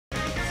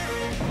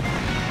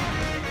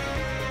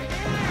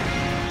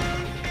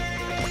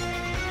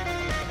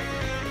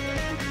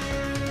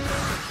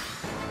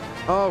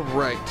All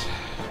right.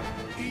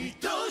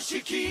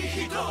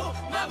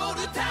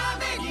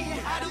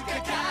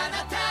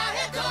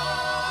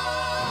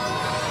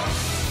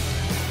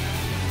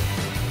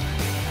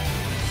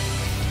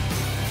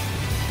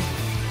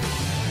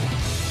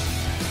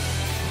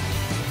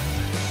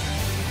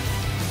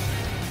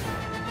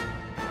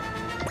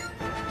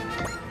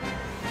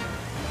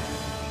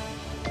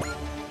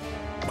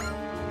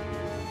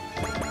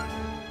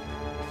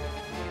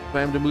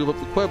 Time to move up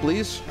the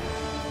Quebblies.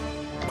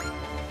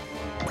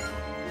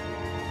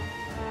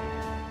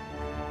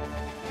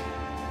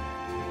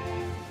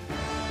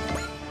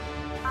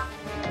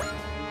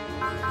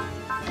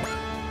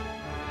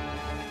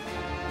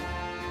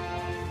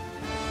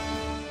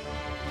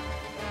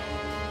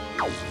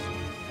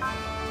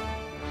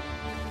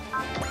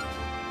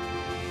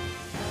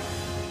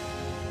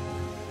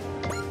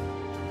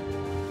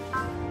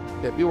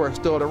 Yep, you are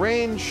still at a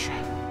range.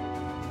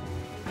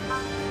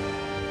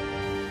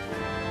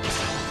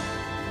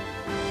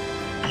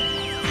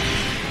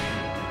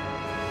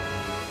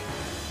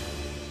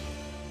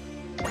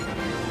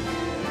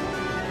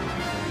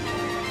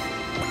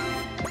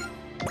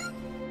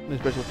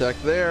 Special attack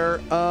there.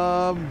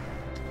 Oh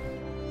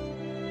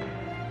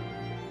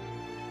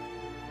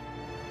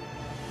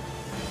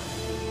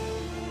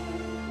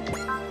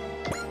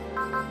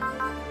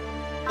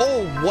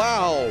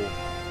wow!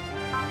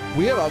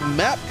 We have a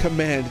map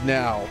command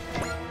now.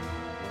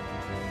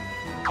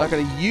 Not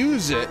gonna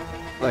use it,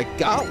 but I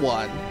got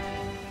one.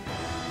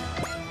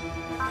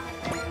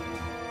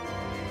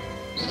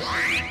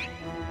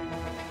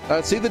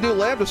 See the new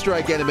Lambda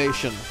Strike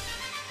animation.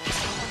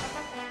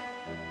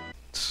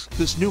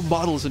 This new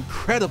model is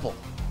incredible.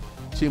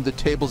 Seems the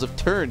tables have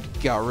turned,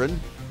 Gowron.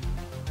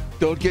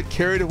 Don't get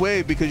carried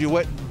away because you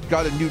went and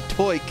got a new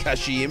toy,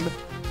 Kashim.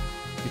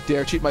 You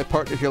dare treat my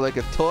partner here like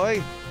a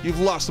toy?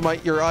 You've lost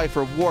your eye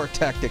for war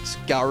tactics,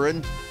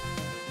 Gowron.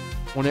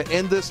 I want to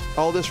end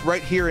all this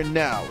right here and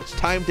now. It's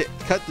time to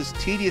cut this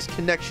tedious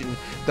connection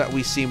that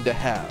we seem to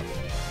have.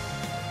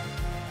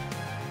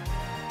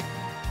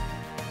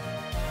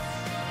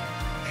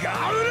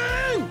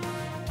 Gowron!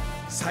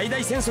 最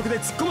大戦速で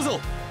突っ込むぞ!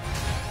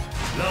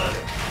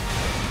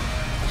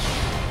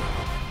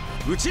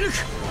 You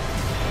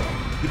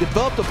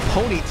developed a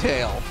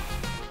ponytail.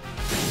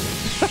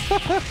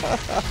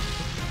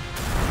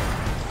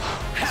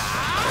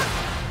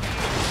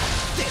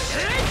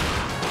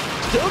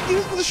 Still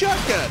using the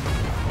shotgun.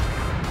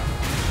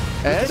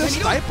 And a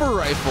sniper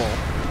rifle.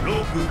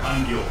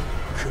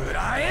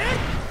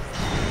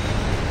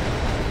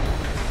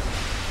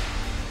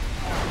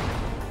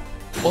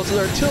 Well, it's an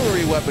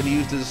artillery weapon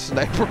used as a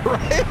sniper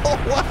rifle.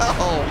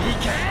 Wow.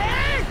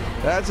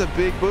 That's a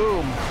big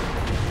boom.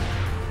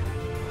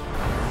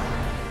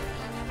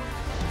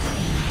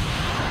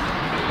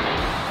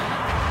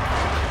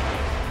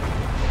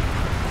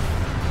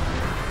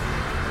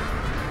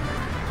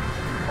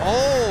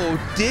 Oh,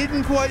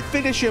 didn't quite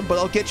finish him, but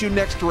I'll get you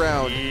next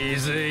round.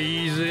 Easy,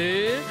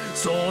 easy.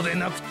 そうで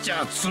なくち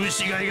ゃ潰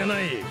しがいが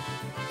ない。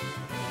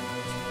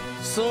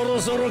そ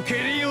ろそろ蹴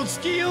りをつ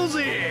けよう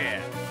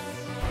ぜ。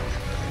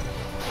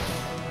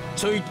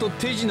ちょいと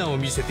手品を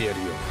見せてやる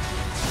よ。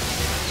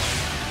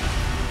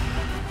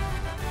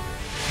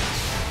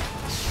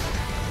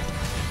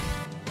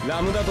ラ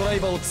ムダドライ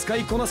バーを使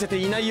いこなせて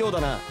いないようだ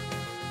な。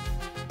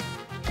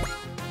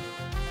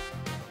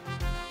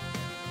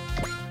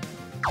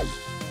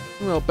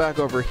Well, back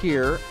over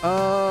here.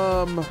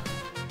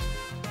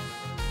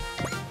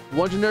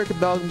 One generic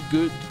amalgam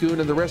goon,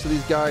 and the rest of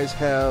these guys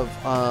have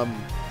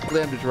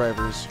lambda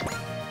drivers.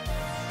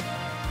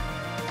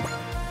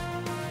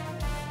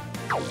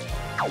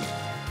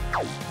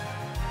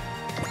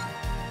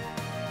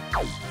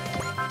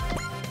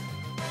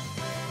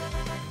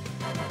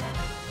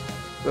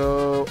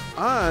 So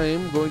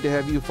I'm going to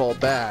have you fall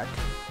back.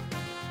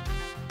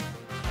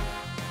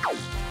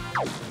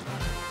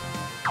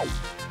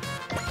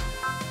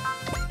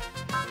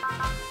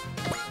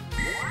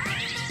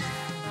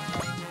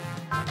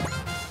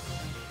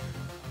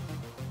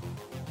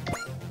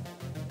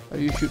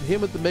 You shoot him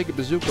with the Mega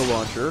Bazooka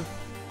launcher.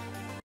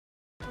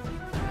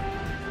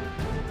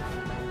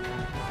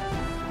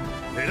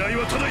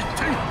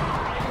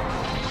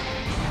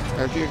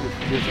 Actually,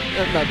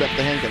 not that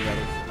the handgun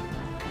rather.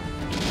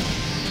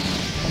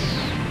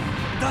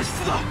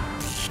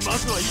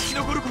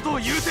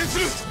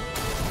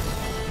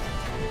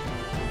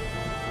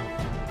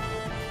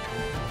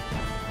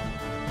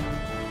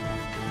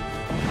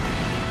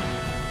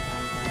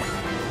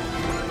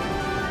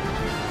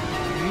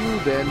 You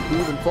then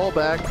move and fall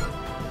back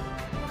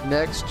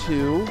next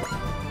to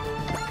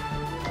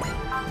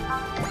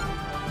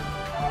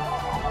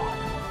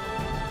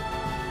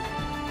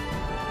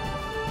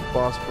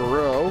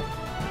Bosporo.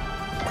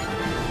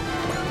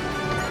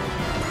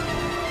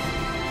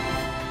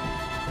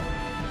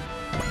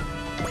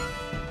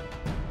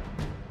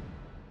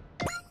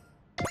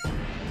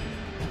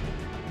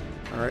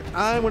 Alright,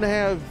 I'm going to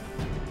have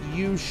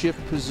you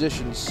shift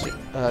positions,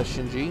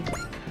 Shinji.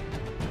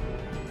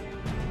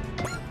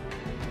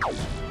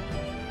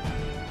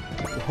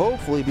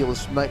 Hopefully be able to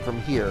snipe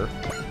from here.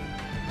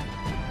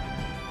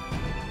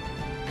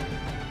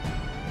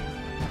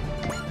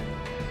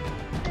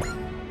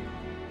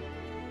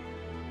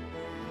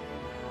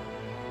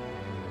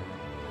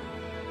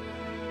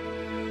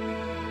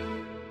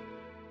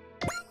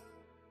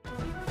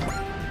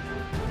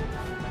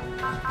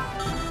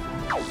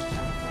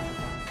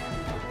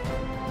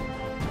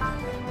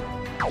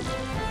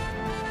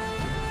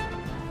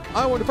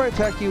 I wonder if I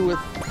attack you with...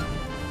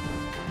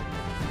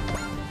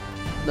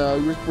 No,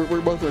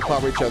 we're both going to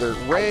clobber each other.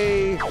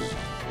 Ray! I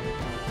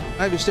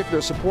have to stick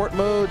to support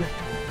mode.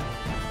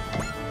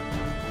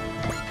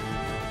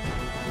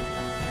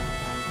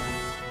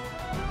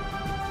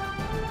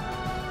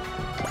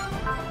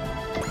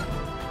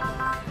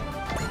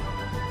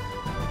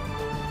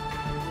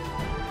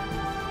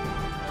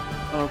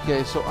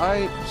 Okay, so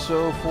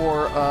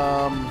for,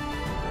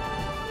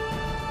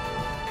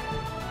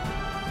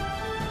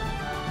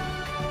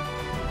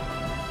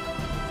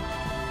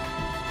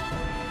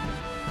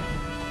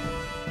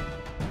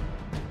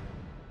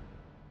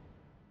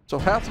 so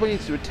Hathaway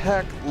needs to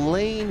attack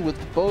lane with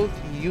both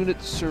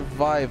units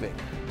surviving.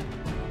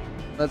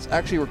 That's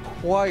actually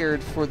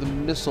required for the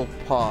missile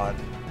pod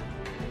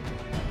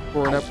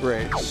for an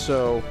upgrade,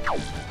 so...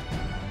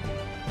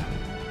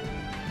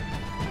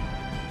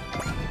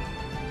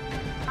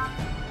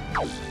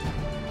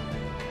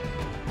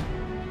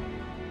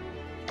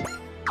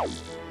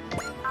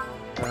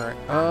 Alright,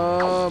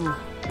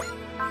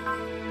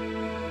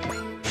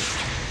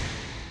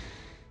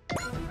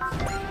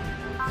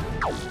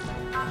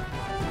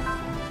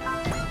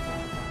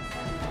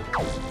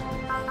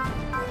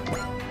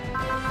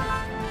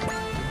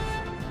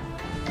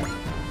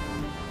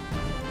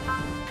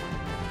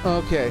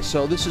 okay,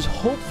 so this is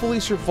hopefully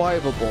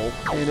survivable,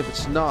 and if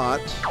it's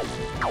not,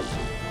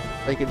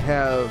 I can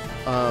have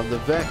the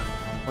vet.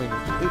 I mean,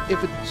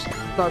 if it's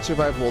not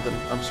survivable, then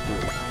I'm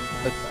screwed.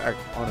 That's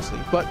honestly,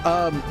 but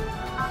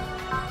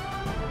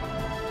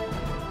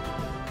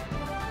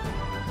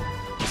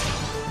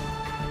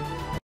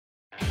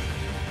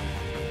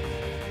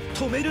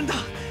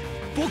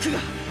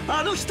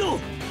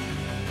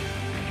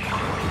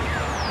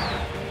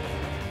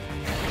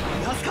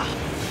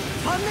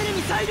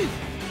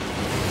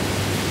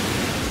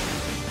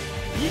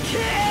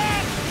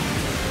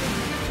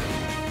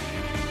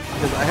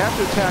because I have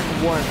to attack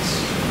once.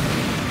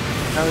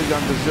 Now he's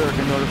gone berserk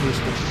in order for this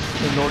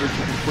in order to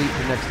complete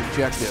the next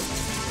objective.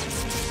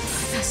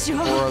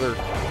 Or other.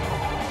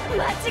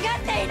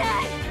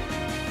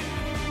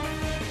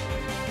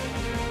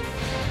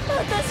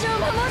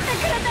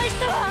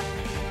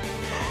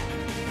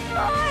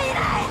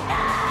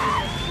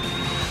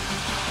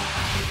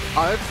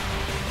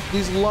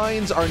 These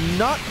lines are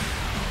not.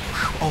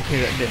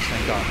 Okay, that missed.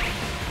 Thank God.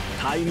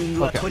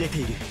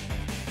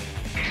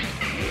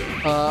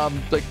 Okay.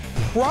 Like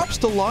props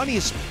to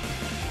Lonnie's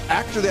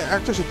the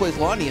actress who plays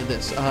Lonnie in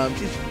this.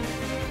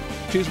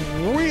 She's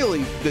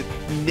really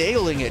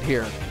nailing it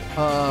here,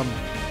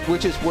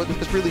 which is what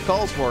this really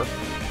calls for.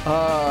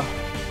 I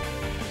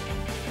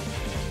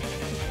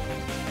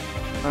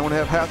want to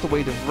have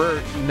Hathaway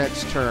divert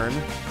next turn.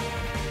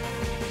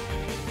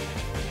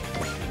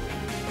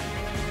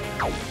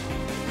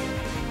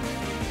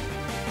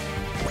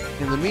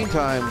 In the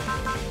meantime,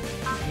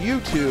 you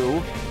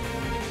two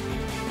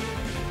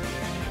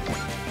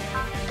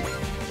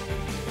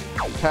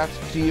have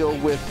to deal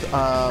with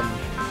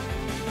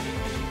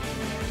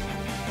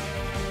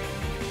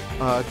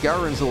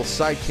Gowron's little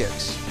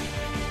sidekicks.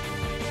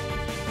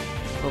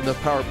 Don't have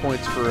enough power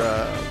points for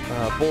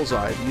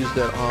Bullseye. I used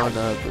that on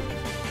the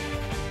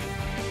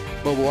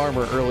mobile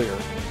armor earlier.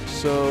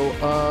 So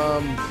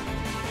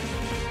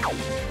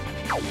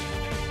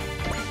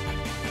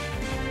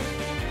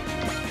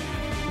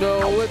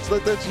no,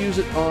 let's use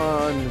it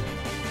on.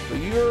 So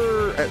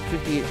you're at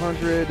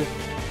 5,800.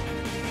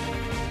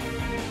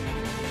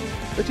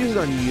 Let's use it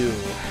on you.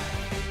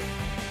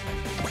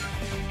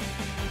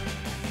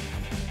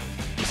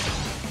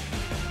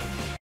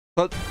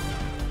 But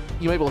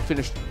you might be able to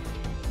finish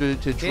to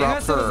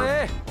drop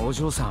her.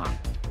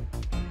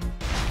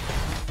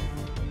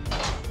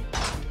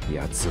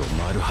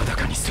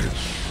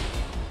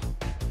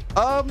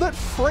 That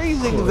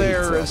phrasing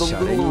there is a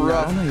little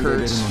rough,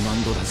 Kurtz.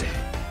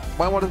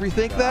 Might want to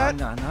rethink that.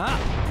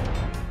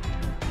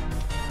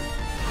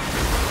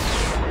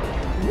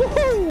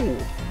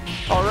 Woohoo!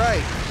 All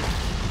right.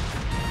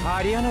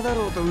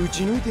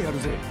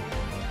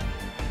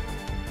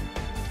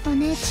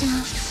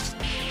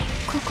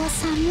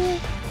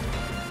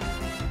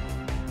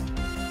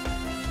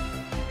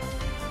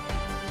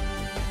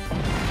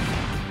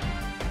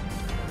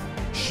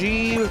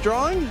 She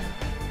withdrawing?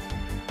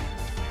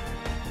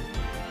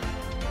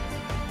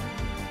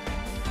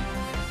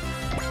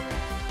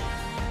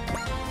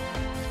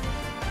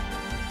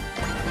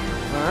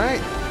 All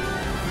right.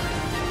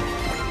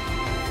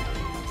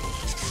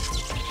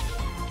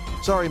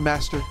 Sorry,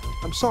 Master.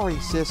 I'm sorry,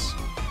 sis.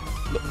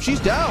 Look, she's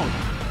down.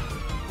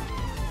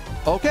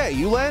 Okay,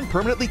 Yulan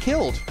permanently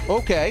killed.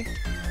 Okay.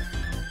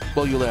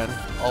 Well, Yulan,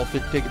 I'll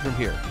take it from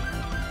here.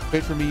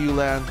 Wait for me,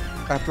 Yulan.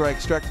 After I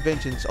extract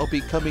vengeance, I'll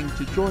be coming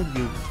to join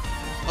you.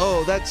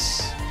 Oh,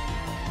 that's...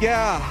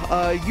 Yeah,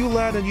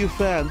 Yulan and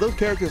Yufan, those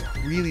characters are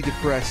really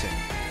depressing.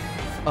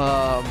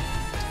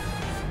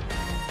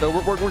 So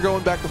we're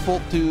going back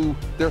to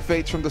their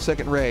fates from the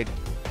second raid.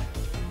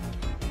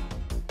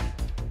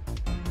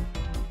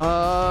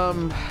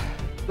 So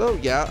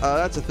yeah,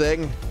 that's a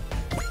thing.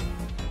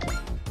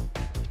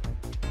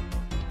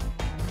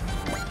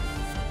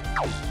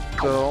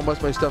 So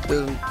almost my stuff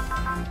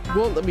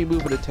won't let me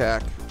move an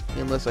attack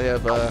unless I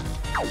have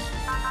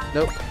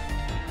nope.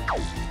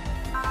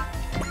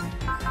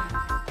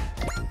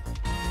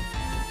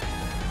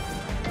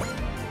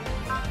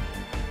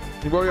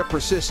 You've already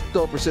got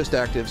still persist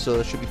active, so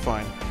that should be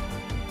fine.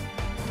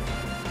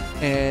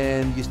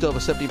 And you still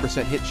have a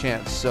 70% hit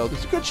chance, so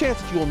there's a good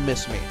chance that you will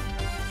miss me.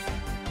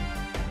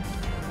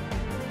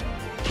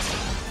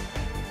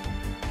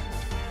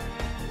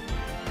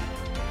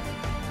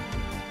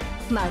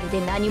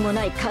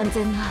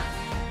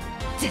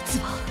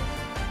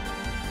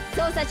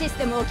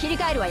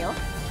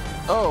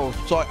 Oh,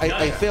 so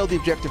I failed the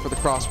objective for the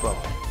crossbow.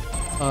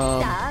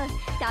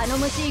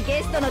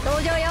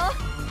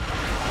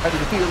 I had to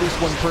defeat at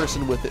least one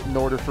person with it in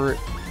order for it,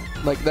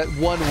 like that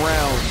one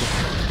round,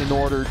 in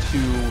order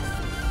to,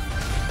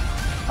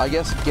 I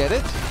guess, get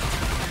it.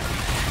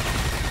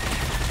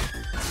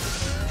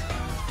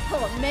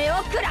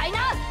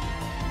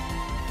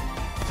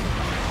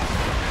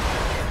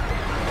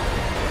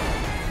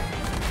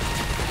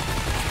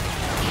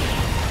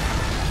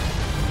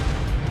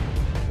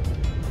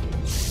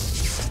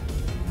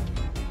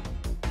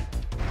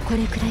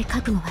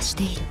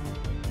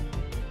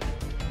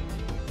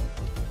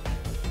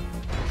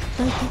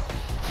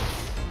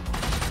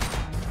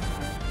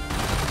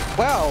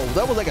 Wow,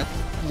 that was like a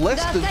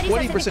less than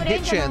 20%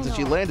 hit chance that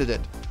she landed it.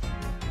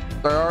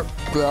 There are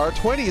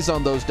 20s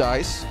on those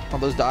dice.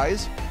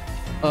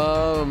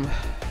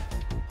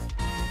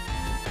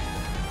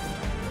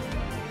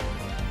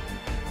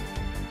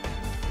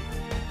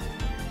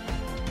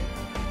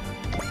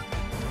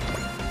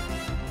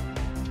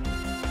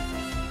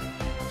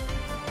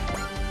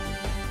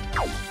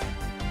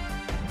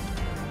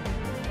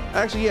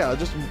 Actually, yeah,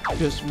 just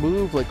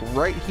move like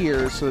right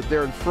here so that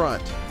they're in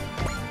front.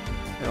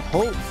 And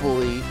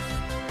hopefully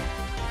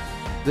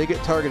they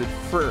get targeted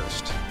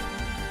first.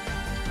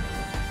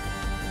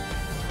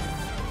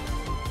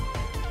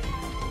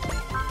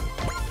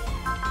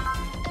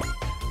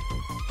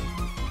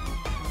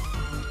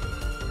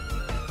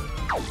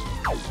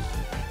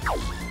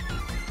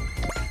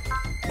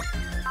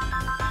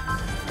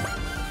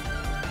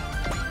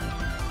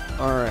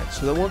 Alright,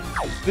 so they won't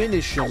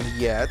finish him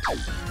yet.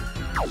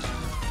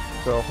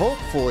 So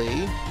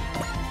hopefully...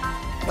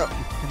 Oh.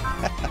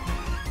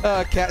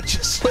 Cat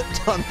just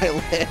slipped on my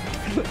leg.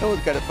 That was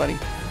kind of funny.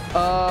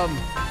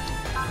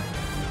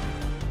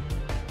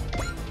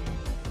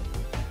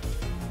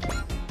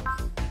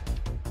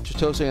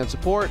 Chitose and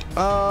support.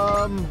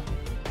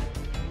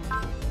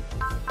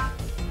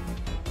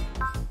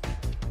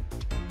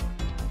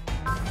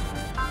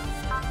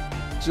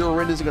 Zero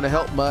Wind isn't going to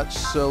help much,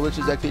 so let's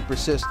just activate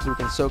Persist so we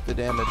can soak the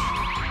damage.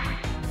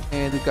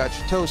 And we've got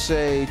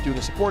Chitose doing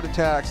a support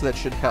attack, so that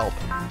should help.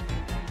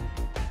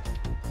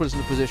 Put us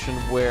in a position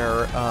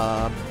where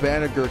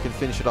Banagher can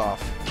finish it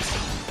off.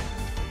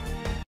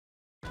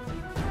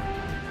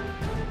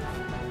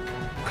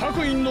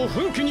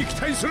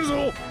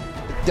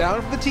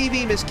 Down from the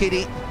TV, Miss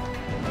Kitty.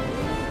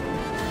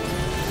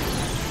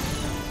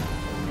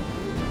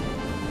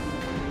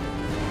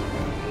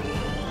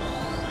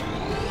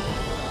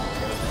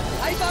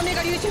 Hyper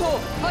Mega Ryuchiho,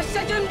 発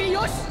射準備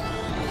よし。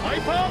ハ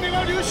イパーメ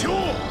ガ粒子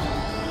砲、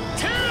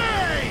停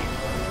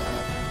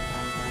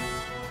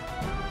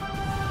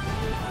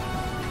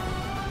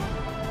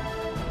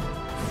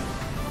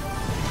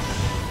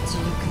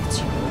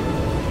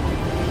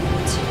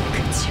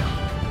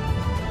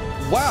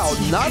！Wow,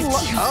 not a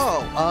lot.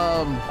 Oh,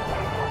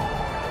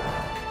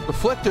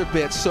 reflector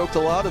bit soaked a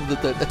lot of the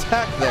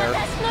attack there.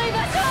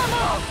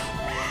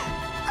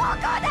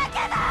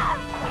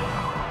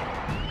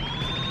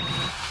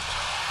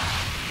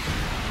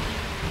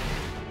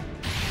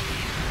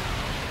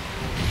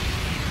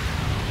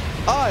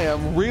 I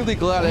am really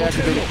glad I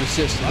activated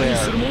Persist there.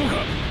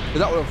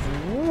 That would have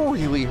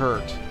really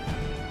hurt.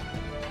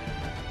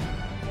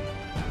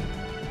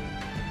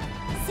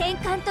 戦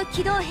艦と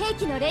機動兵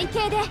器の連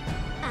携で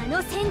あ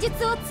の戦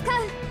術を使う。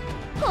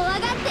怖がっ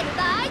てる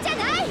場合じゃ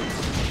ない。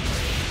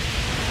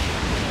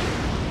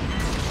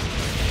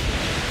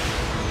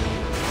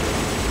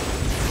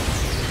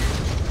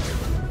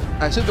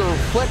I said the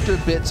reflector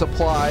bits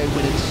apply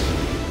when it's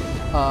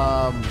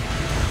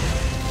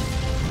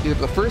either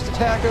the first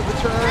attack of the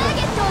turn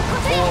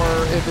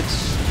or if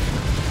it's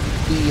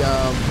the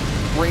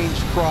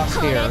ranged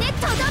crosshair.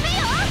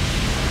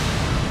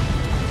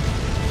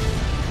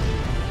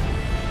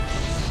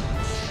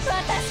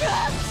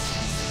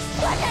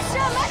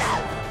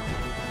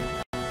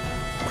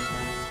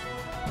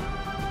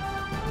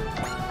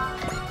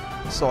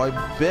 So I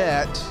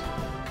bet...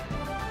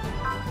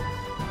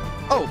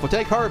 Oh,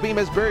 Botanic Horror Beam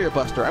as Barrier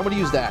Buster. I'm going to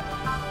use that.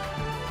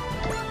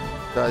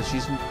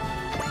 She's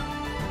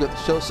got the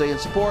Shosei in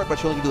support, but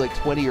she only can do like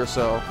 20 or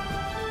so.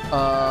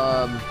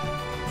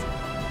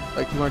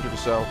 Like 200 or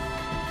so.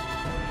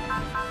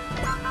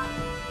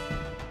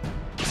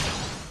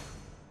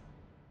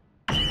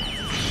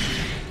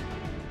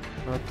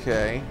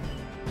 Okay.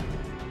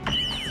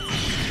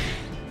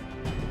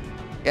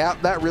 Yeah,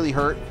 that really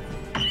hurt.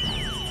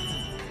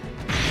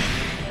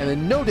 And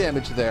then no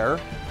damage there.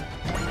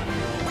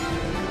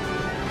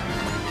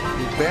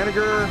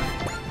 Banniger.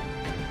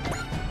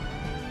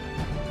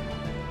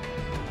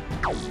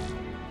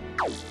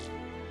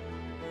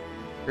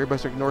 Everybody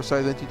start north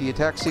side of the NTD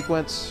attack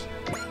sequence.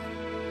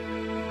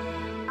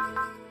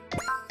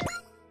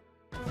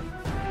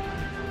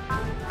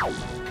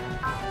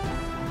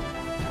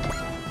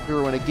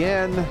 Everyone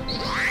again.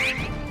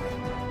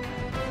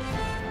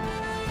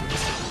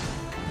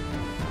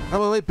 I'm on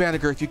my way,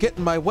 Banniger. If you get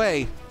in my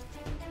way,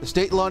 the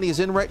state Lonnie is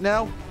in right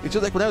now, it's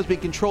just like when I was being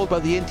controlled by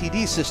the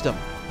NTD system.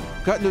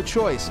 Got no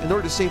choice. In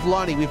order to save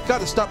Lonnie, we've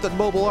got to stop that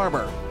mobile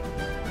armor.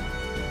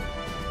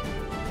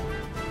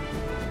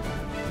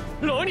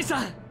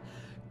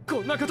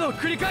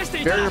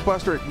 Barrier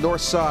Buster at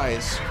north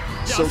size.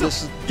 So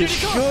this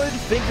should,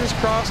 fingers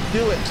crossed,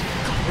 do it.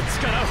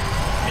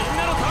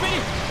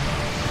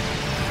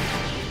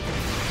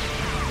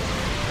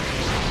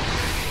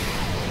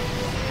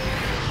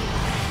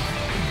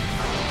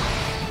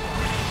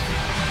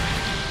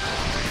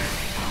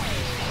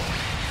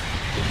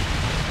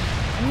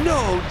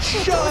 No,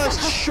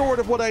 just short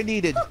of what I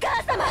needed.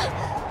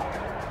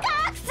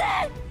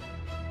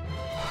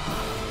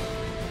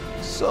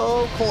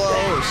 So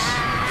close.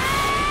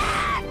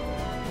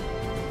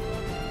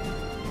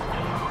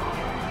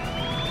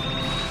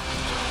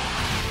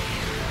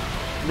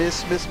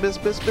 Miss.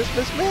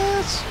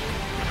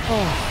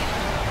 Oh.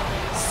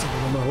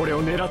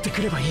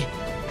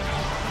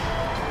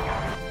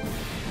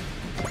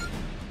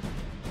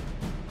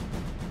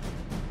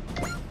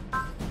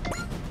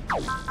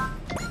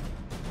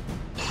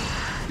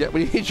 Yeah,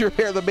 we need your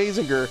hair, the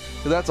Mazinger,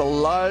 because that's a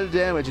lot of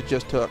damage it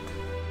just took.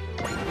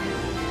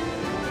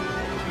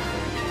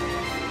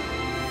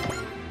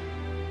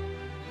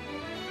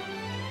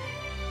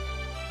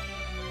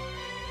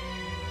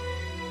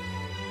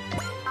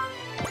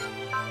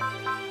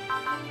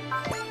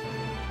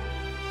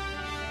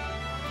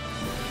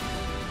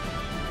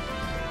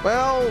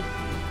 Well,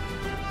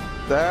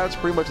 that's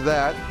pretty much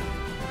that.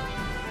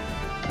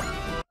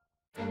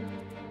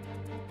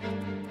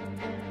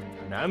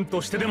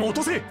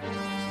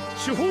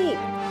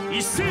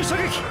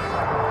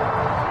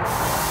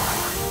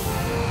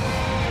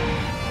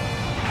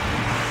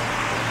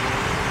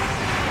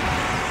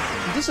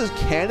 This is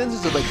cannons?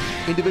 Is it like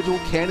individual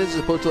cannons as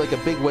opposed to like a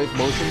big wave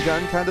motion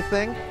gun kind of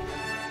thing?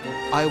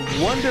 I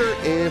wonder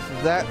if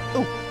that...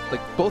 Oh,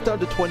 like both down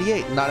to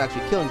 28 and not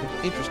actually killing.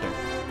 Interesting.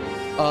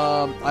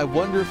 I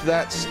wonder if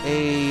that's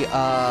a...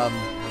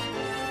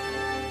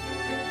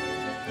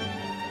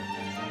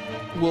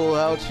 will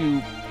allow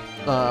to...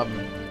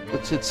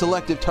 it's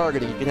selective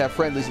targeting. You can have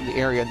friendlies in the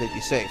area and they'd be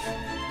safe.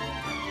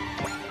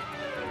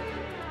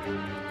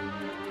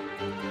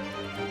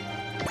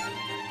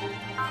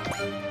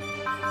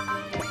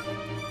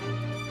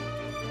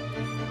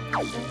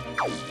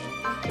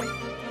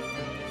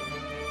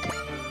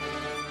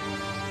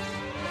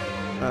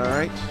 All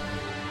right.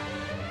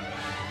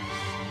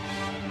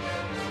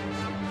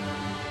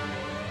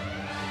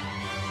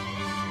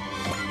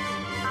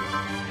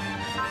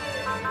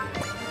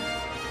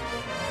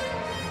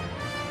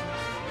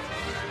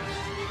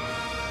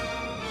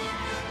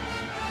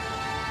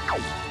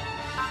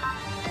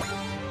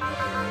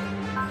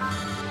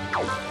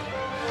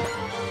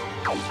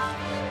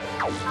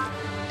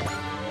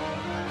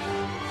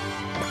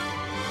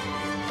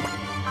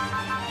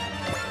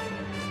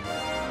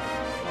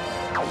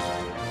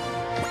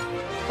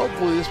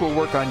 Hopefully this will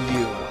work on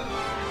you.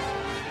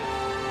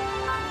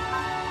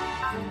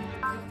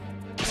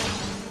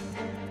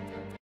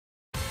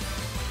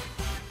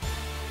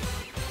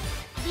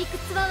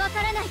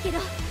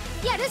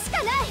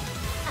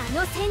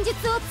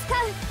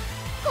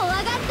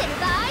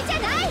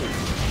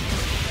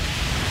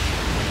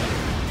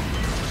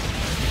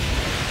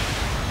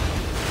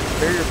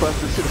 Barrier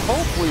Buster should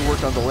hopefully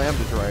work on the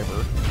Lambda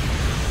driver.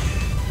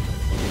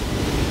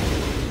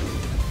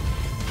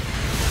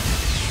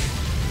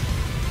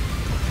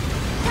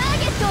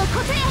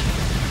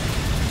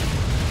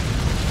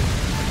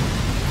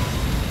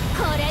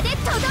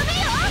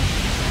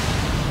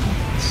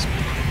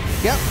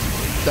 Yep,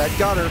 that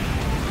got her.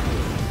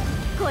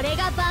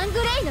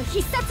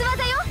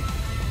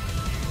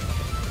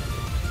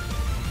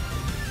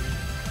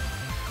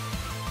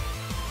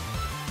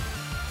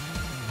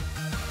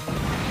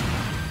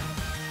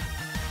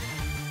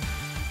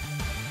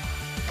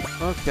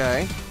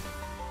 Okay.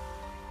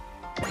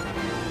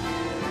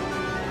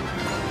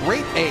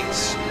 Great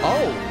ace.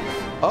 Oh,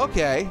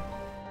 okay.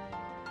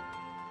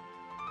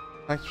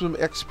 Maximum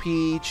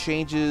XP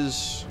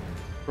changes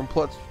from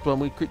 20%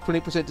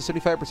 to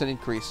 75%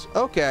 increase.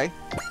 Okay.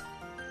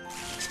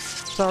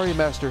 Sorry,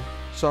 Master.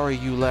 Sorry,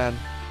 Yulan.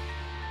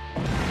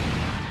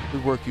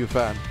 Good work,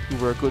 Yufan. You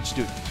were a good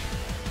student.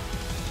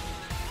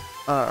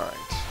 Alright.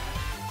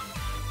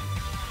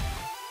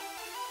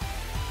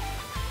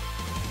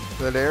 Is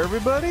that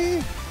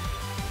everybody?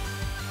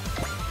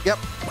 Yep.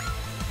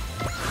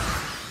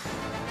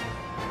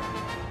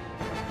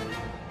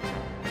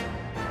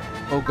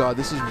 Oh god,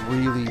 this is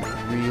really,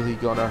 really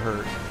gonna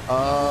hurt.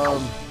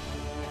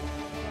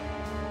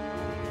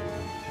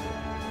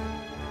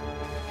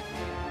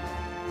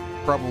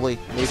 Probably,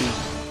 maybe.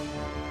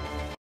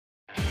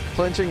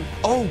 Clenching.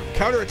 Oh,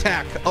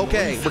 counterattack.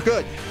 Okay, we're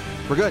good.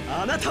 We're good.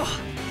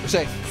 We're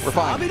safe. We're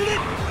fine.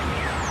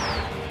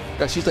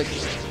 Yeah, she's like...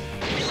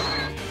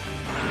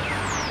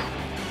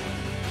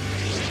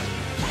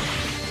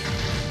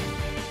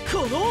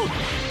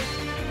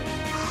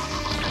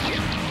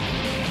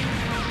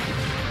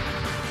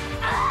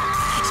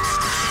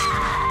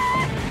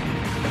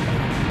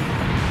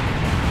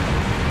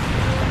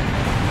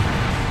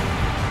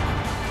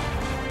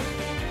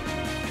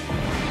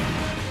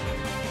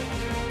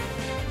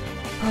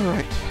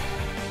 Alright.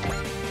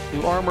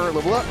 New armor,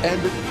 level up,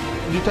 and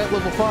new type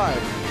level 5.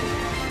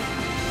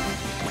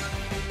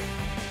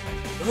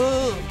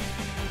 Ugh.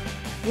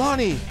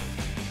 Lonnie!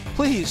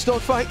 Please,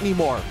 don't fight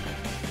anymore.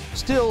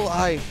 Still,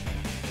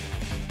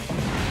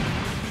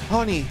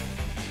 Lonnie!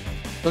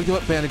 Don't give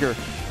up, Banniger.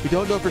 We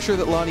don't know for sure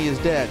that Lonnie is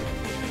dead.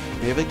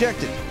 We have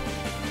ejected.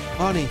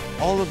 Lonnie,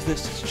 all of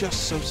this is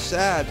just so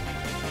sad.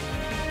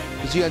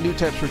 The Zeon new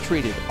types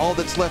retreated. All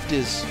that's left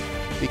is...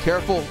 Be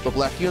careful, the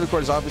Black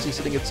Unicorn is obviously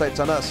setting its sights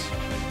on us.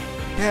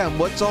 Damn,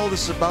 what's all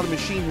this about a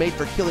machine made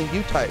for killing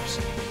U-types?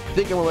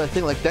 Think I'm gonna let a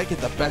thing like that get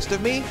the best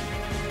of me?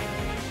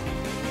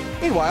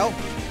 Meanwhile,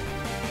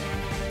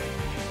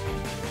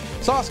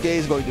 Sasuke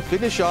is going to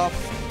finish off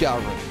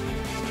Gaoren.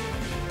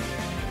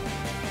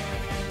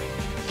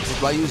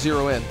 Ryu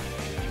zero in.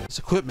 This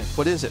equipment,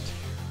 what is it?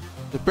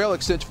 The barrel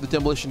extends for the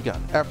demolition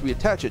gun. After we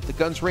attach it, the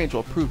gun's range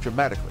will improve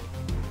dramatically.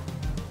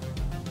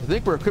 I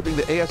think we're equipping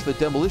the AS for the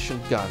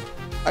demolition gun.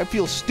 I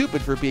feel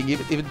stupid for being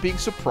even being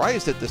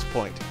surprised at this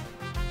point.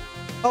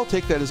 I'll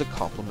take that as a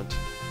compliment.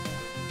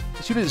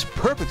 This unit is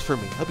perfect for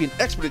me. I'll be an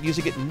expert at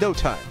using it in no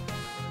time.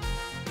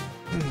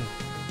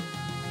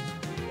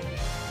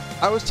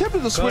 I was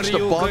tempted to switch to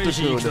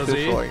Bontacoon at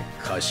this point,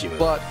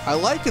 but I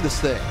like this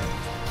thing.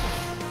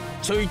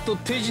 So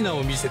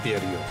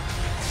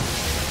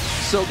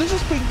this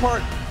is being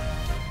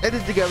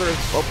edited together as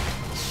a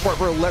part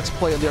for a Let's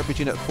Play on the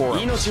RPGNet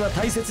forums.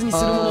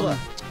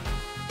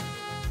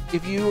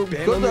 If you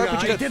go to the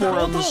RPGNet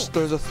forums,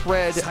 there's a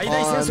thread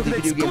on the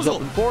Video Games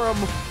Open Forum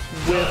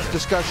with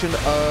discussion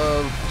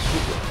of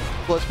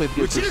Let's Play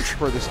videos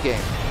for this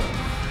game.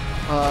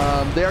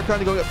 They are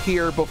kind of going up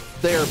here,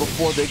 there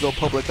before they go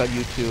public on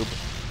YouTube.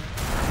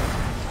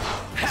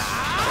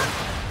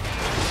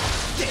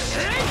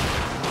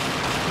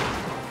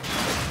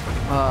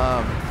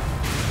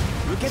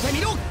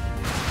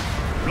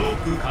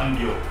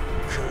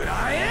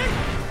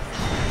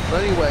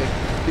 But anyway,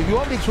 if you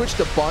want me to switch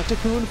to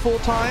Bontacoon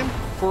full-time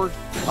for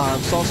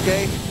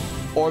Sasuke,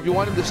 or if you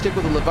want him to stick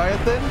with the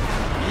Leviathan,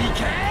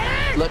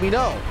 let me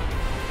know.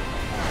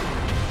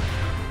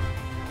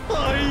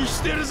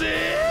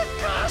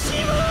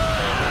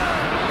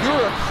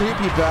 You're a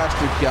creepy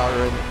bastard,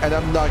 Gaoren, and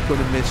I'm not going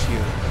to miss you.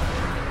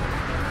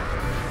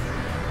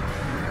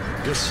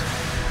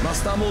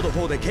 Master Mode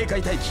 4で警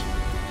戒待機。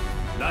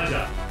ラジ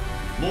ャー。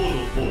モ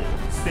ード4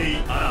 Stay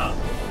alert.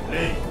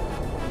 Ready.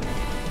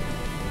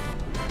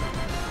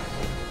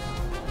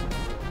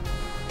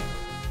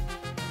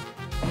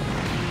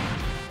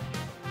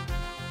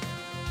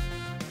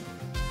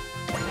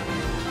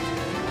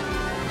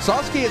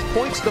 Sasuke has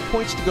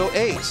points to go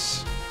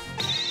ace.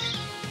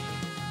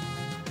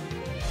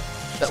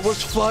 That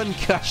was fun,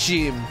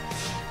 Kashim.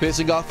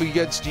 Facing off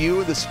against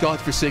you in this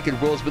godforsaken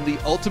world has been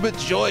the ultimate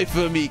joy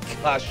for me,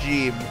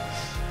 Kashim.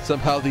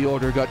 Somehow the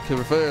order got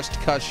first,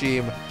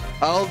 Kashim.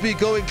 I'll be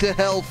going to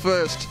hell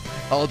first.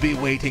 I'll be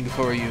waiting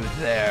for you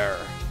there.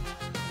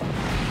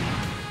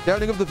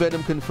 Downing of the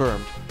venom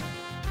confirmed.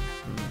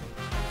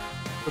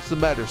 What's the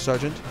matter,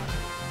 Sergeant?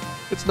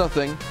 It's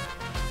nothing.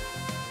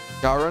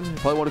 Gaoren, it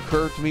probably won't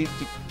occur to me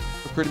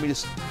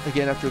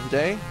again after the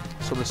day,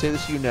 so I'm going to say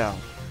this to you now.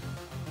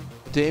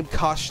 A dame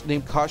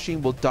named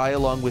Kashim will die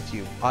along with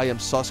you. I am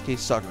Sasuke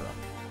Sagara.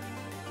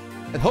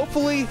 And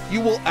hopefully,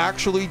 you will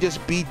actually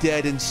just be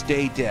dead and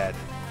stay dead.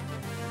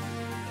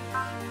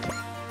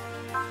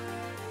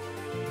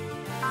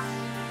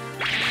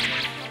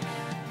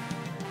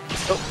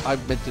 Oh, I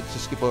meant to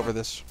skip over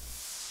this.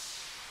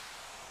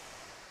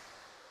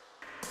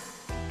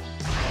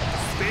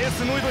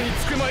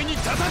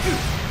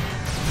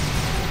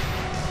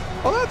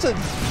 Oh, that's an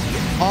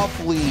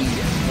awfully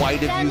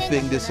white of you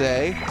thing to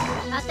say.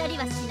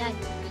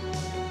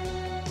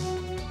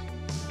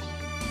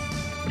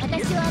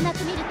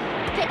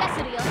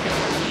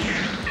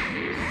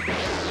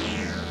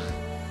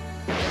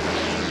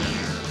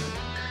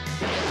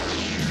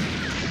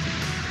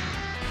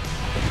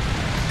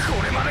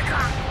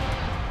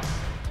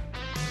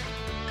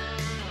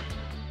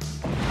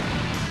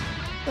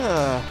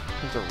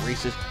 He's a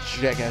racist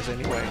jackass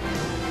anyway.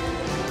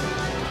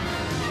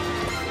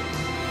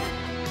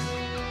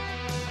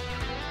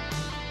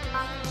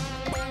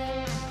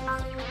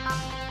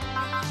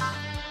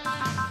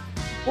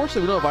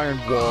 Fortunately, we don't have Iron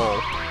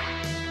Wall.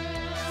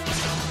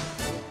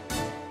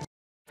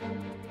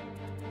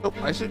 Oh,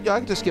 I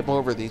can just skip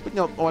over these, but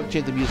no, I want to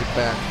change the music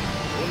back.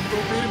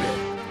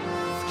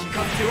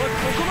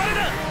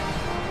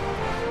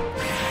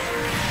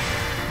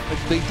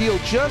 Like, they deal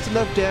just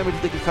enough damage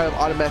that they can kind of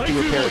automatically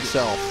repair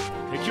itself.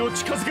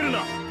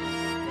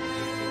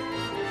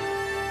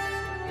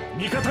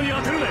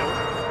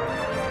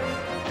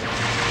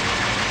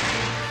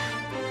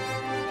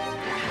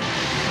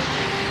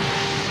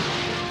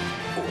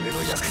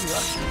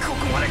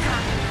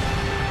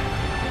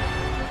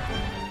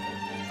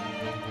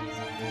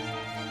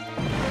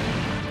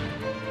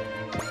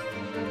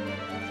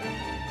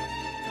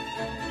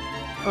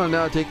 Oh,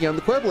 now taking on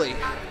the Quibbly.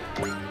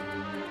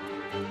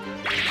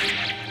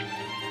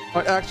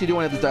 I actually do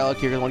want to have this dialogue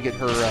here because I want to get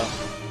her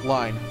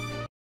line.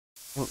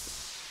 Well,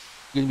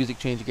 get the music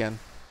change again.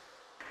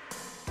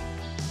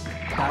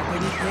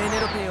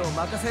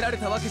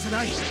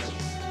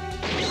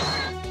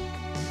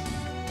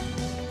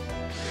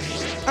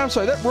 I'm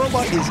sorry, that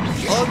robot is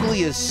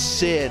ugly as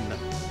sin.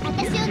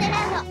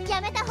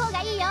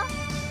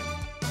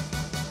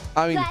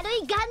 I mean,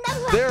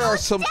 there are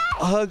some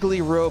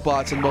ugly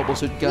robots in Mobile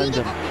Suit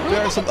Gundam.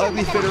 There are some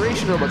ugly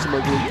Federation robots in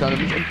Mobile Suit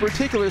Gundam. In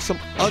particular, some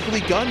ugly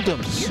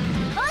Gundams.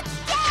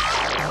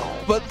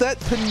 But that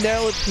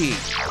Penelope,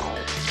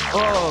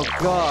 oh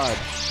god,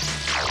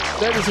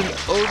 that is an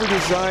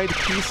over-designed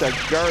piece of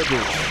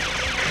garbage.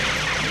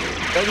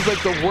 That is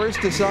like the worst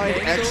designed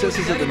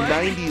excesses of the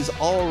 90s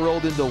all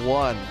rolled into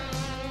one.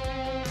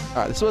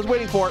 Alright, this is what I was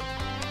waiting for.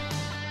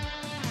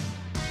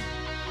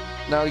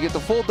 Now to get the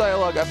full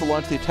dialogue, I have to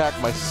launch the attack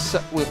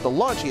with the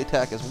launching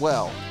attack as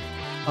well.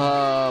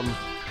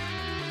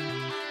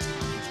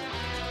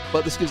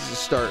 But this gives us a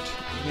start.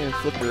 And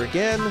flip her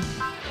again.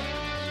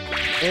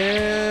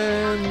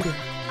 And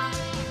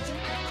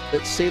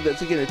let's save that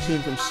to get a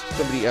tune from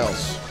somebody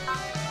else.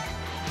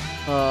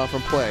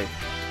 From Play.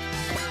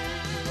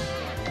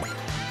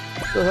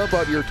 So how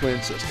about your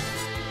twin sister?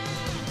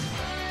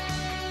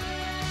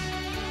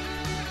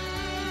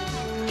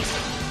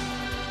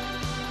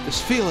 This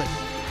feeling.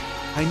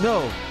 I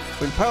know.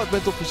 When pilot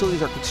mental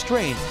facilities are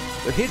constrained,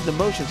 their hidden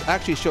emotions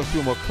actually show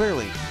through more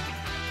clearly.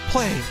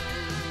 Play.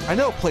 I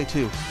know Play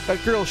too.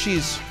 That girl,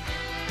 she's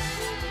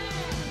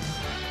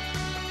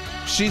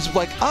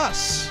like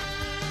us.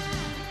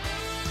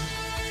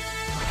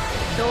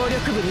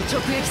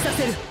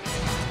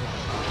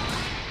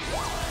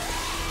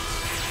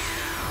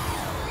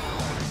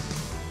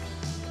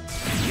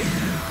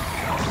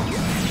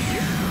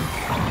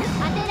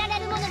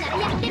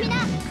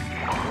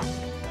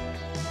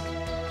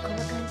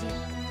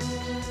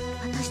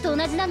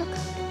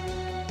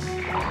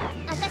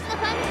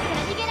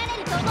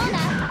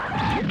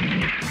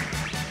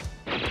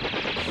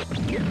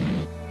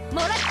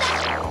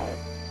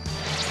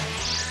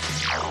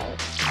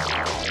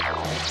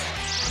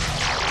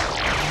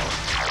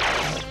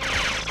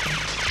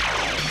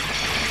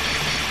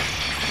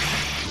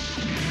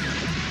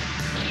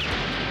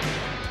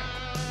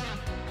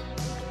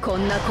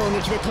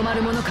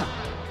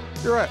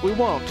 You're right, we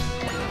won't.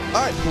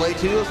 Alright, Play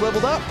 2 is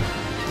leveled up.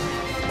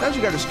 Now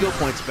she got her skill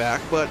points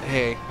back, but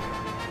hey.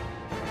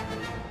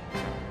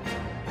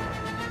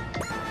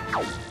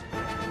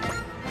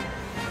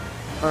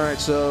 Alright,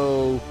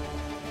 so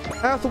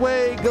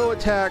Hathaway, go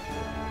attack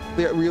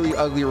the really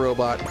ugly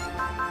robot.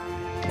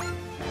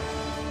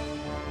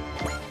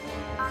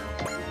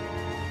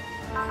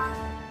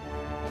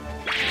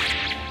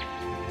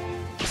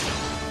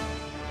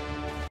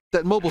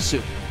 That mobile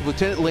suit. If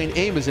Lieutenant Lane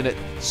Aim is in it,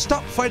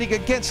 stop fighting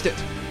against it!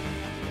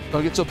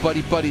 Don't get so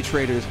buddy-buddy,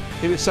 traitors.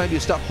 Maybe it's time you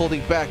stop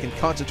holding back and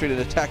concentrate on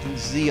attacking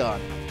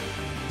Zeon.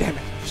 Damn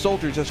it,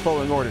 soldiers just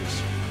following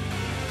orders.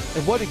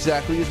 And what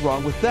exactly is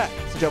wrong with that?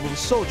 It's the job of a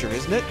soldier,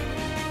 isn't it?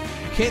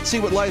 You can't see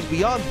what lies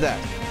beyond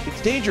that.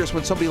 It's dangerous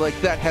when somebody like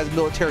that has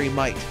military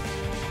might.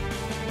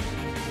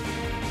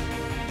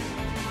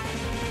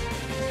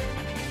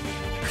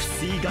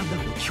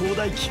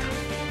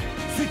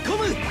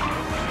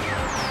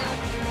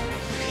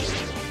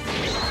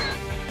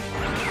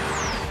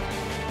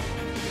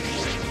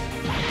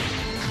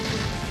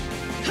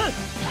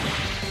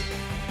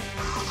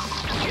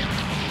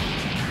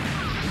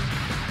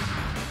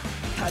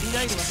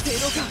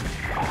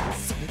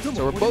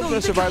 So we're both going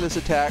to survive this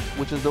attack,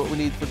 which is what we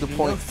need for the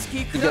point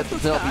to get the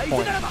Penelope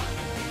point.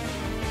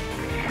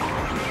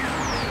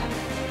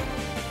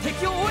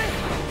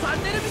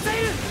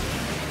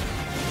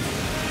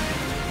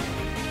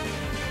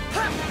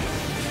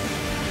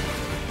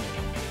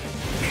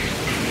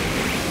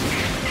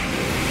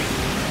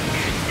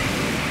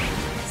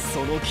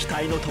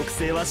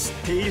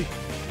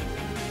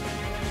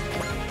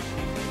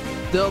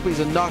 Penelope's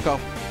a knockoff.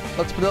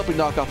 That's Penelope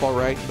knockoff,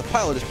 alright. The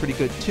pilot is pretty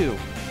good too.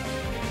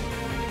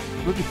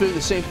 We'll be feeling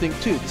the same thing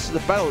too. This is the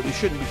battle that we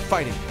shouldn't be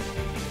fighting.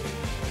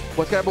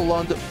 What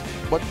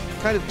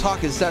kind of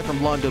talk is that from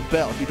Londo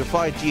Bell? If you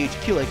defy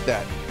GHQ like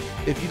that,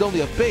 if you'd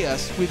only obey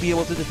us, we'd be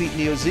able to defeat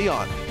Neo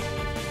Zeon.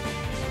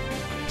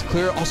 It's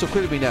also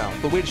clear to me now.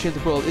 The way to change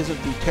the world isn't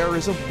through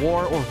terrorism,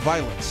 war, or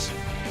violence.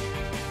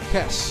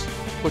 Hess,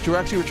 what you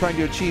actually were trying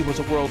to achieve was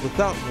a world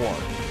without war.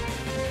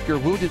 You're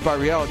wounded by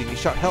reality and you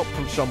sought help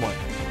from someone.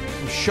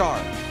 From Shar.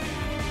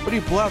 What are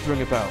you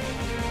blathering about?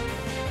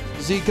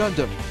 Z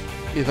Gundam.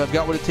 If I've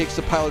got what it takes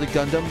to pilot a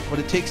Gundam, what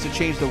it takes to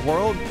change the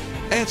world,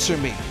 answer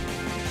me.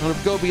 I'm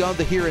gonna go beyond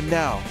the here and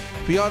now.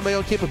 Beyond my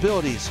own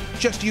capabilities.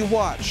 Just you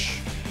watch.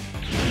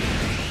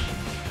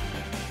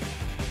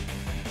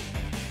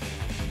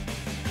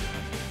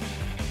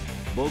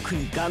 僕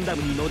にガンダ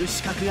ムに乗る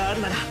資格があ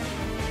るなら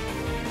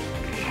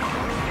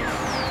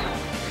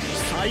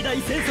最大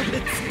戦速で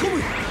突っ込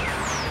む。ス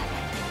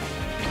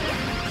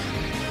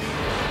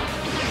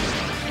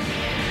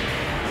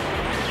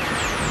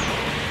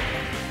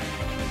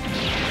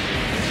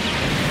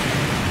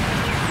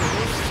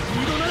ピ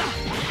ードなら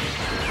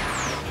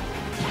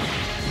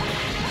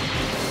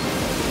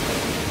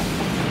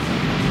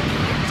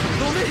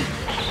とどめ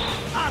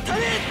当た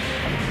れ。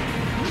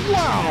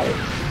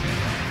Wow!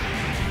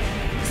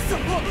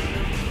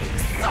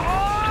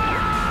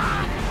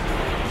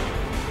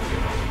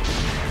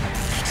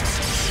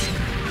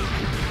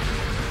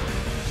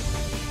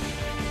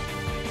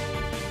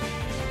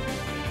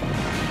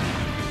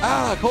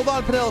 Ah, hold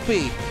on,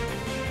 Penelope.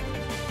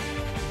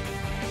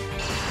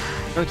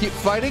 Gonna keep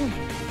fighting?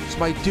 It's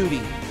my duty.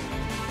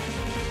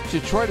 You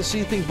should try to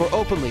see things more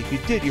openly. If you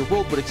did, your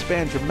world would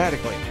expand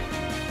dramatically.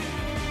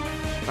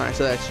 Alright,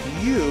 so that's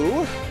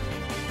you.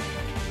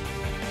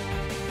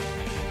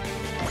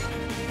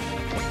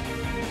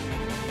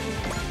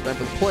 Time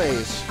for the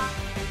plays.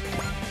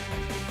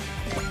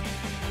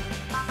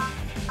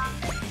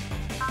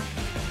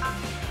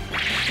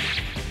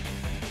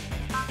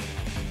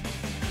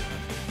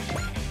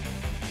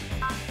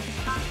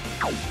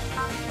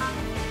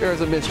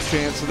 There's a missed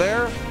chance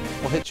there.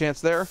 We'll hit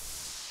chance there.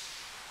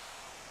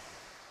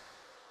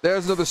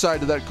 There's another side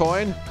to that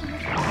coin.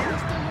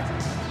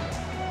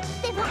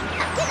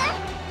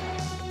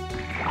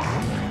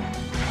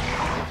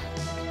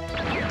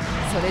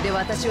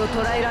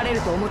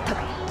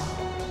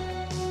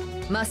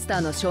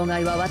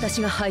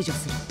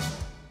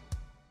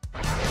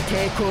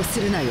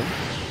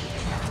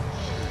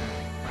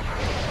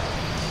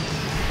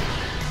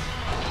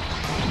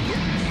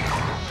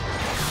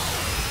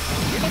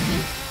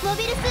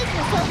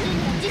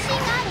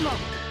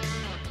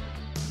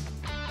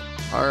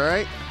 All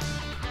right.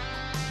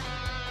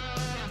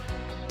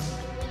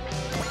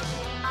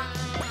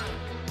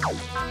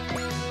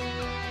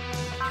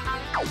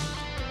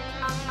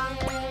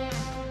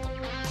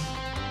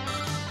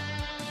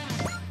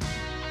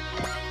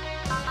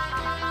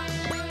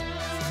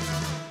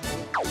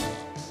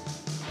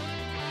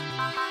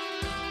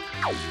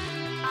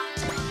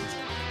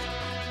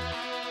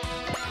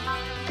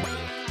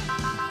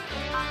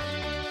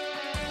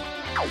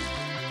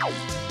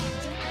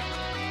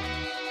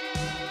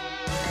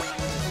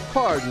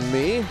 Pardon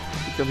me.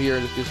 Come here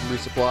and do some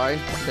resupply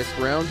next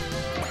round.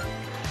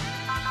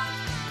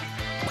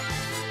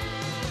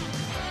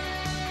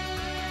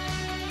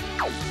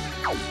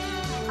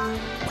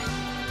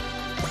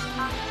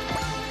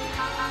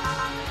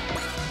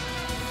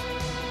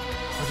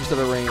 I'm just out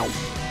of range.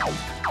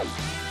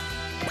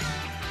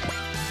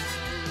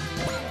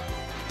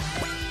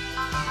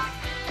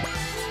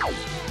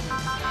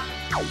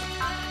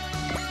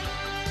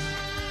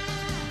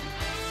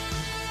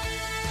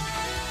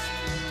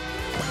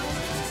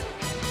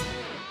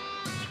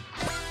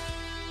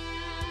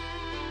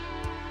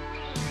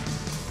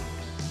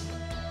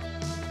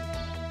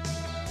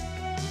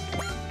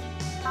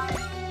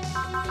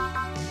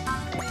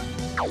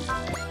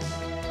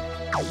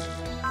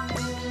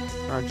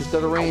 Alright, just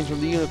out of range from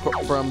the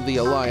unicorn, from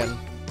the lion.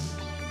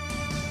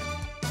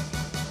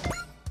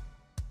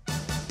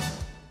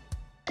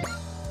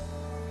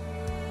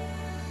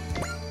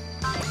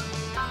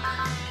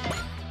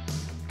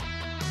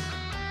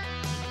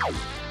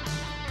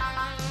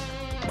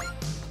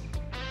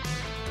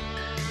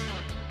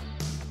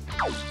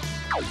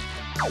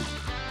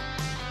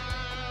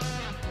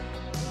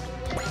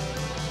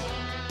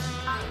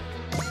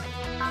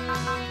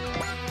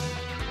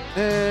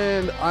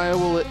 And I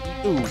will let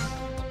you.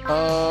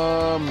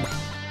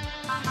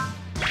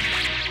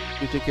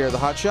 You take care of the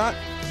hot shot.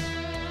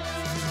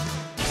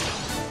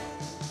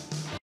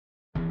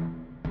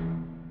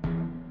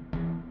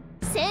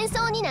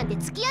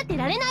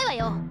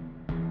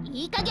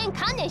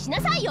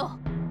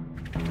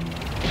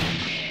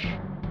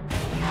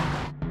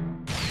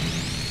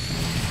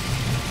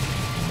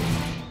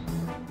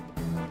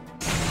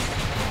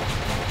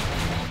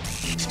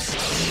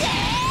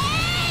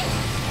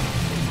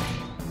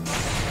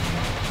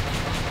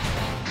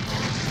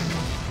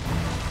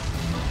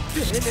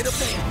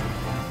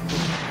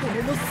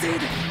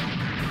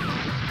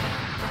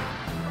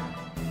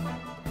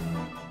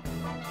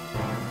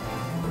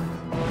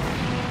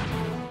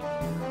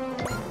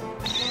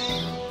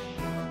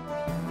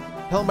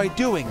 What the hell am I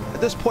doing?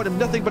 At this point, I'm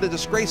nothing but a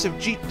disgrace of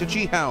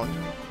G-Hound.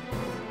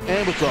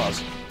 And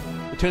withdraws.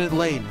 Lieutenant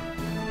Lane.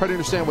 Try to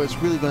understand what's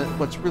really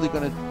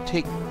gonna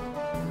take.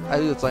 I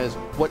think that's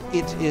what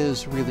it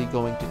is really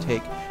going to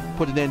take.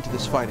 Put an end to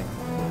this fighting.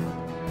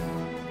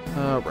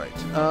 Alright.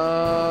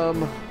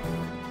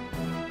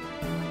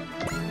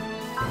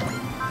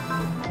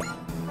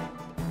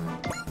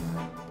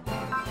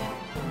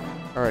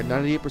 Alright,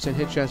 98%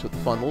 hit chance with the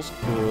funnels.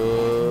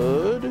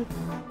 Good.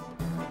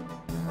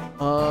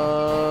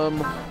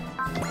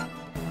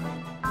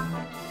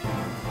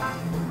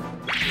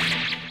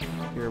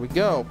 Here we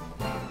go.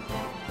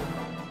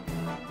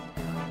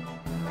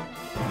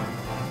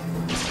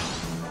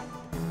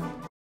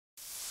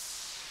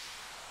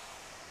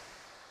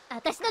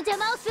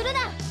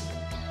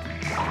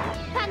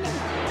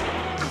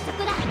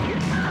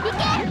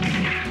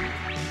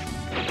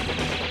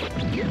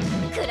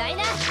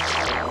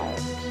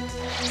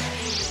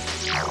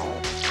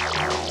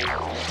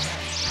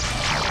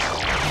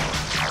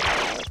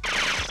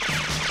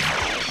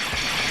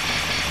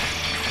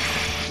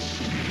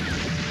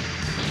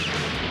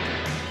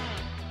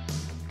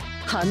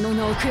反応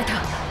が遅れ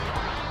た。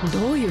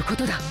どういうこ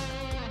とだ。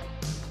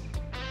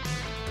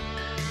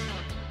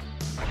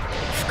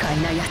不快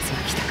なやつが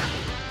来たか。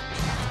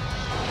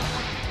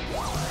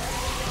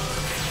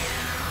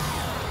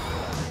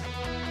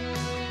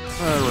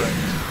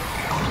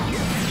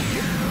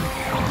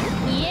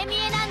見え見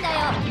えなんだよ。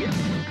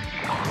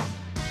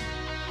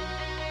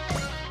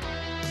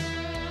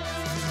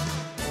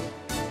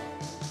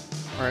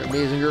Alright,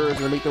 Mazinger is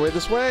gonna make their way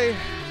this way.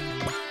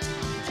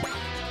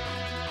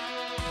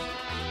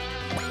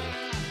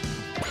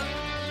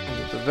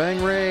 Get the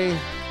Vang Ray.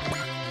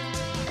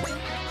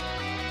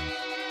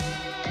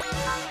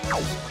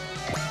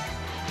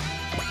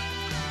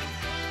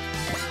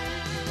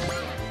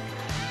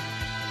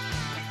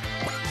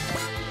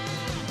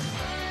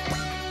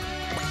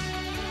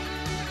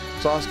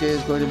 Sasuke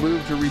is going to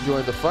move to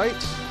rejoin the fight.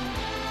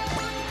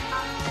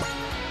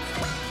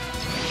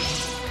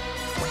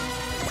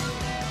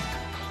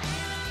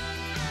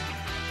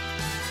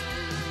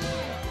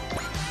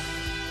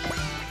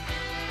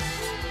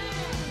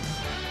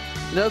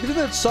 Now,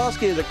 consider that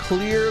Sasuke has a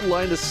clear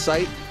line of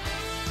sight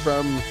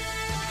from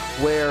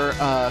where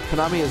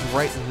Konami is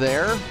right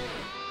there.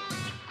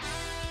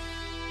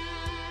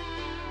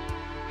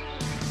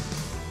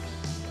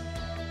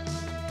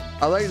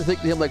 I like to think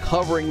of him like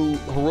hovering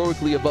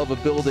heroically above a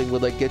building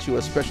would like get you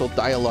a special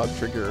dialogue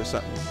trigger or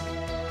something.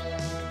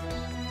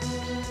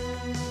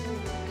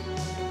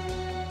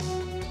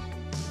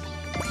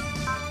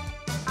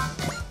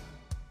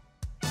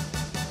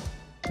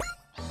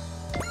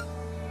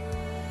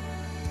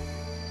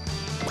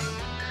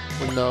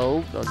 Well,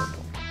 no.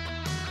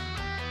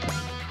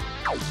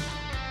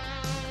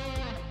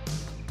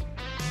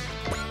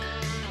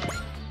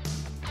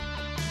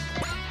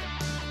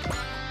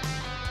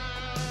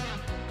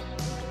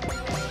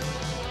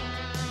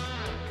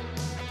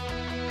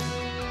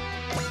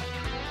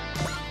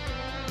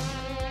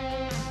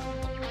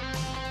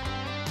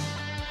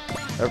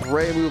 Have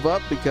Ray move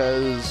up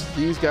because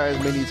these guys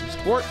may need some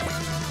support.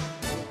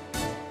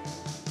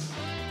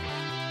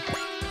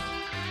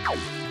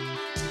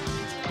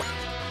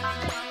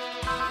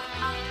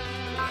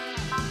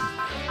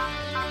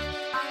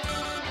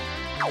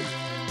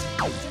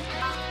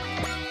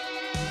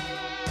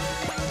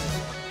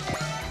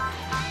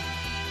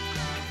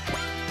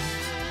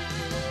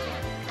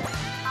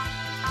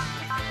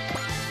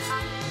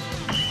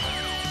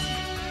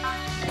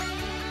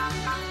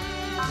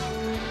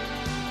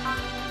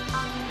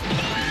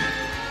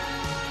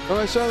 Oh,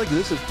 I sound like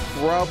this is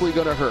probably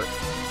gonna hurt.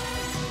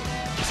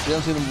 We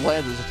haven't seen them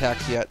land his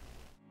attacks yet.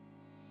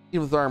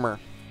 Even with armor.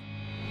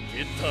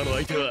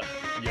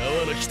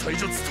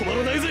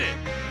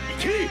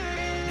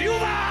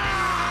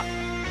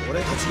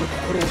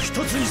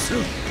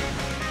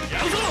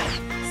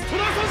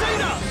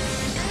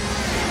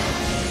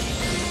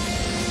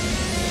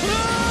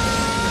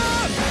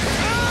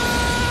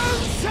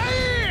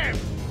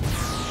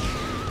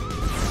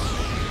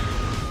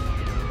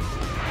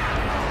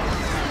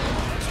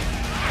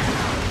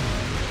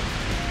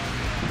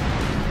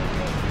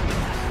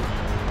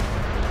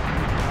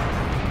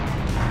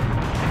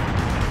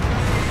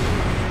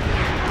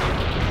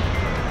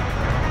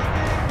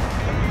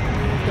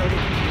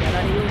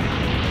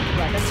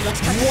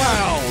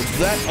 Wow,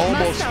 that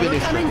almost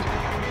finished him.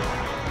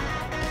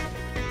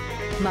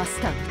 マ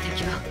スターの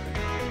敵は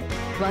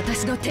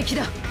私の敵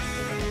だ。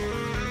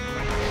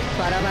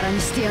バラバラに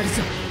してやる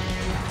ぞ。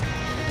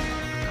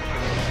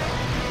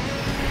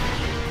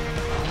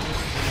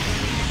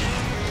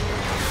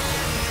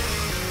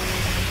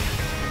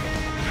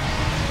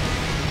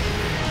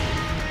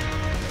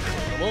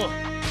もう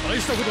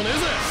大したことねえぜ。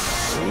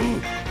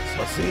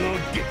さすが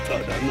ゲッタ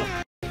ーだ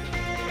な。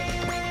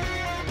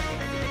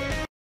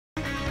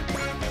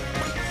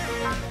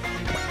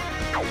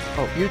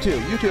Oh, you two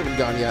haven't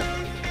gone yet.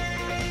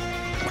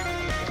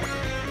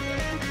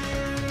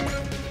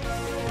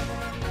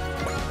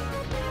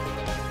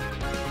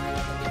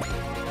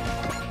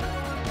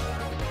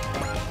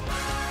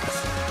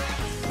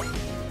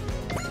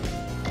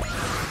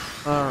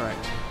 All right.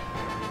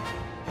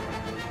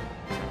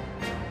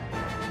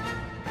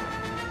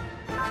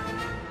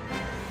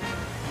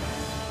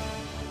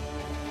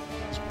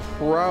 It's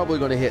probably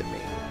going to hit me.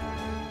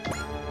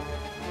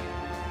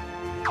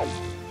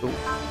 The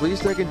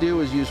least I can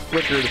do is use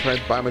Flicker to try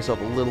and buy myself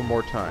a little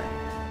more time.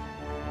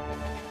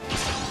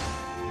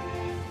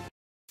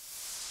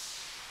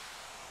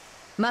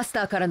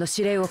 Master からの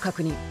指令を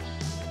確認。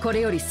こ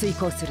れより遂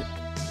行する。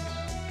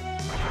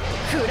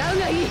食らう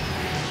がいい。ね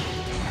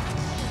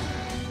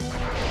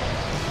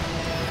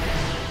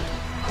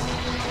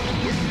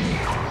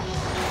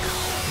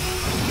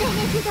えね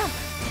えジュド、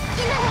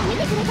今の見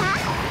てくれた？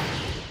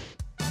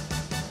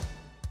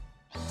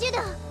ジュド、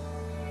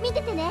見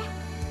ててね。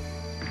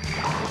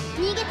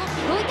逃げたって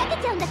追いか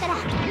けちゃうんだから。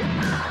落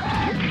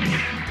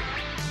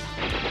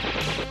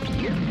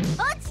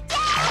ちちゃ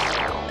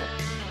う。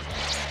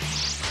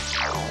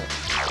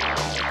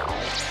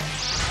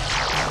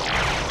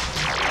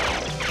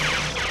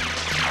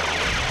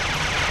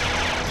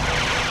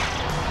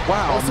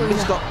Wow,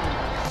 missed up.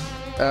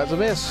 That's a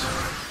miss.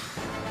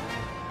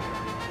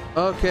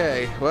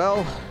 Okay,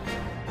 well.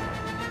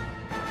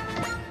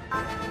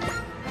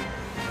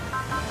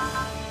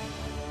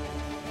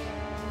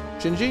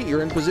 Shinji,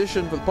 you're in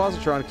position for the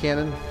positron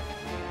cannon.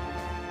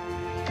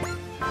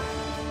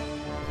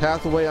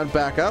 Hathaway on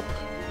backup.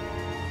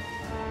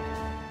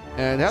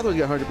 And Hathaway's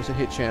got 100%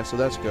 hit chance, so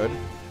that's good.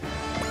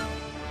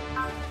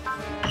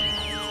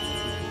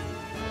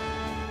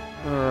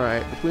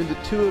 Alright, between the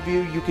two of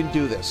you, you can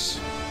do this.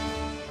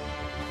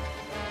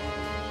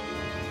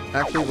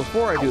 Actually,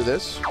 before I do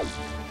this,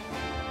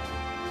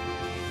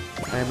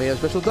 I may have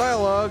special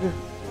dialogue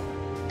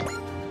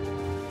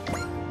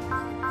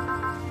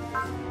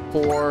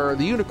for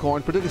the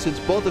Unicorn, particularly since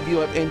both of you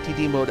have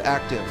NTD mode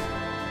active.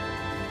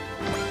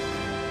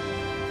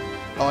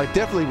 Oh, I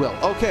definitely will.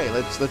 Okay,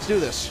 let's do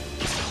this.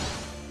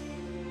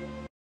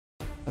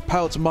 The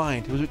pilot's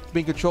mind was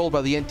being controlled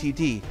by the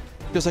NTD,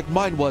 just like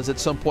mine was at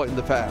some point in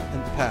the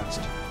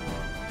past.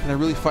 Can I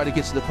really fight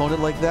against an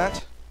opponent like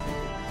that?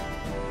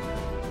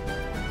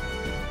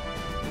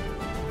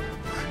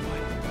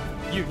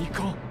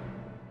 Unicorn.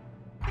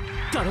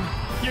 頼む、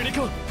ユニ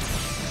コーン。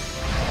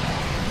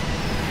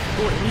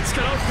俺に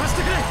力を貸し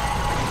てくれ。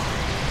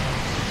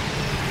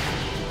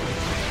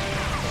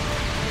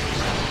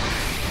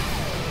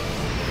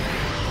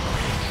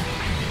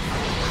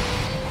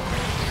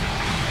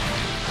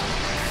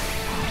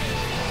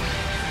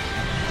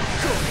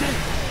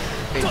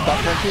Hey, stop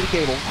trying through the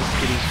cable. Just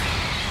kidding.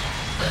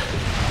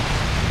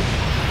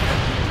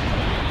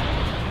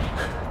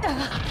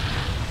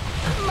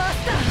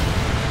 Master!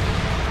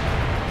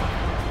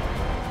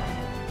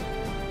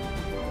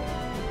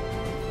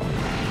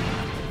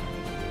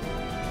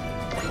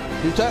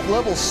 New type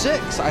level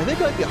 6. I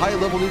think I'd be a higher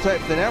level new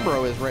type than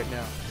Amuro is right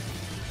now.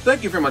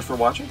 Thank you very much for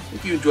watching.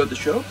 If you enjoyed the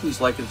show, please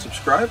like and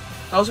subscribe.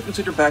 And also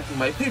consider backing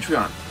my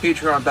Patreon.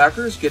 Patreon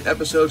backers get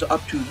episodes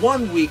up to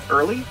 1 week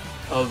early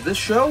of this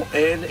show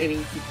and any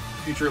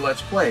future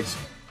Let's Plays.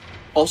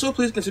 Also,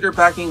 please consider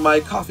backing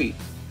my Ko-fi.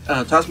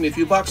 Toss me a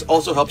few bucks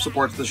also helps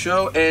support the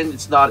show, and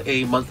it's not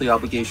a monthly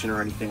obligation or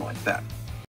anything like that.